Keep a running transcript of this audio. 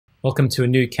Welcome to a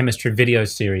new chemistry video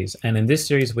series, and in this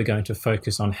series we're going to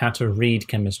focus on how to read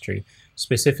chemistry,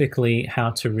 specifically how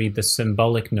to read the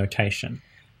symbolic notation.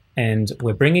 And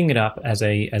we're bringing it up as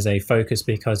a focus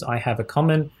because I have a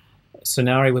common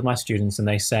scenario with my students and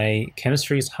they say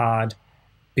chemistry is hard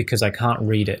because I can't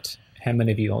read it. How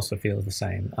many of you also feel the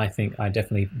same? I think I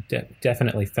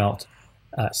definitely felt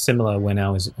similar when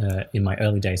I was in my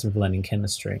early days of learning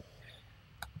chemistry.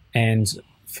 And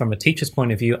from a teacher's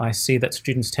point of view, I see that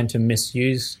students tend to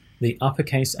misuse the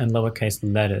uppercase and lowercase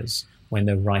letters when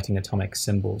they're writing atomic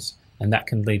symbols, and that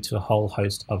can lead to a whole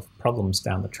host of problems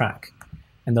down the track.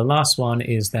 And the last one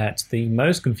is that the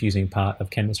most confusing part of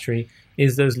chemistry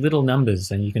is those little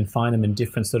numbers, and you can find them in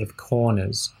different sort of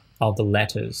corners of the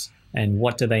letters, and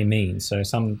what do they mean? So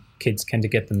some kids tend to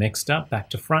get them mixed up back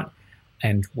to front,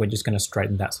 and we're just going to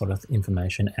straighten that sort of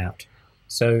information out.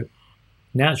 So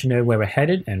now that you know where we're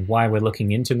headed and why we're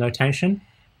looking into notation,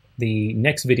 the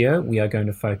next video we are going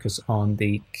to focus on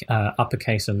the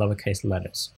uppercase and lowercase letters.